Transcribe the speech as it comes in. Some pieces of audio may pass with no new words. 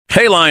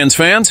Hey Lions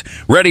fans,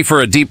 ready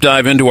for a deep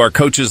dive into our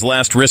coach's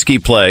last risky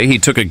play? He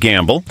took a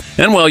gamble,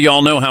 and well,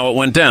 y'all know how it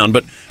went down,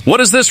 but what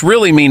does this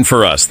really mean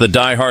for us, the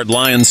die-hard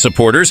Lions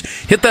supporters?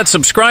 Hit that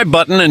subscribe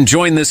button and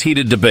join this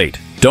heated debate.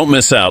 Don't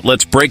miss out.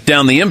 Let's break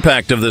down the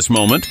impact of this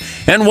moment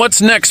and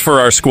what's next for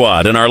our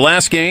squad. In our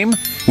last game,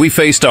 we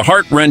faced a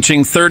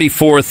heart-wrenching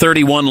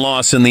 34-31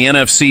 loss in the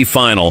NFC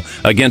final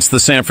against the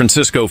San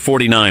Francisco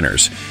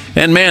 49ers.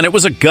 And man, it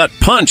was a gut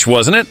punch,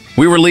 wasn't it?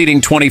 We were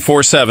leading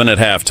 24-7 at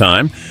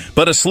halftime,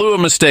 but a slew of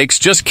mistakes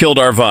just killed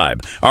our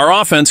vibe. Our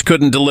offense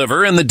couldn't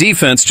deliver, and the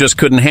defense just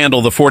couldn't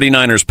handle the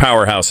 49ers'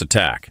 powerhouse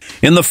attack.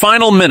 In the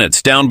final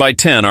minutes, down by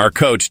 10, our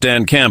coach,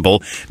 Dan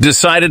Campbell,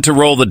 decided to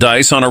roll the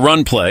dice on a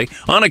run play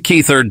on a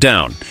key third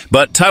down.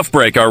 But tough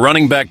break, our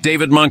running back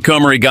David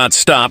Montgomery got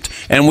stopped,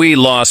 and we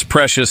lost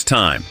precious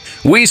time.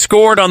 We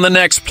scored on the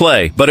next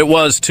play, but it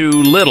was too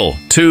little,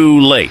 too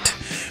late.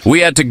 We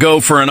had to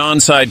go for an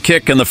onside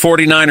kick, and the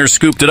 49ers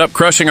scooped it up,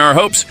 crushing our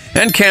hopes,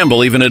 and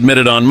Campbell even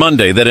admitted on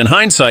Monday that in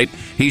hindsight,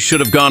 he should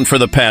have gone for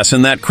the pass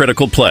in that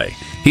critical play.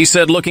 He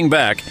said, looking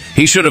back,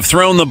 he should have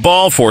thrown the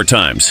ball 4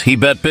 times. He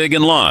bet big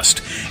and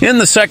lost. In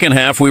the second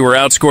half, we were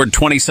outscored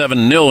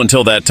 27-0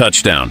 until that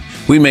touchdown.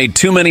 We made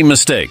too many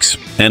mistakes,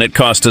 and it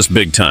cost us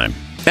big time.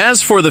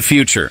 As for the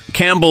future,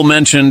 Campbell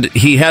mentioned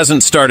he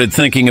hasn't started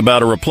thinking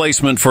about a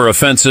replacement for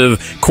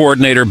offensive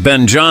coordinator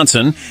Ben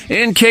Johnson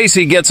in case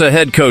he gets a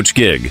head coach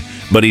gig.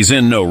 But he's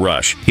in no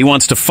rush. He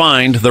wants to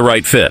find the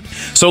right fit.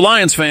 So,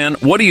 Lions fan,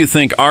 what do you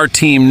think our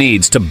team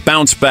needs to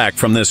bounce back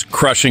from this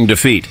crushing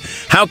defeat?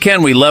 How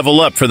can we level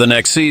up for the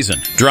next season?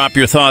 Drop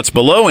your thoughts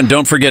below, and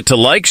don't forget to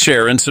like,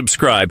 share, and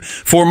subscribe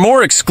for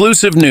more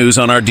exclusive news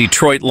on our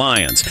Detroit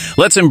Lions.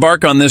 Let's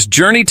embark on this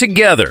journey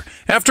together.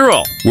 After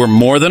all, we're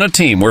more than a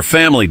team. We're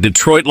family.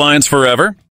 Detroit Lions forever.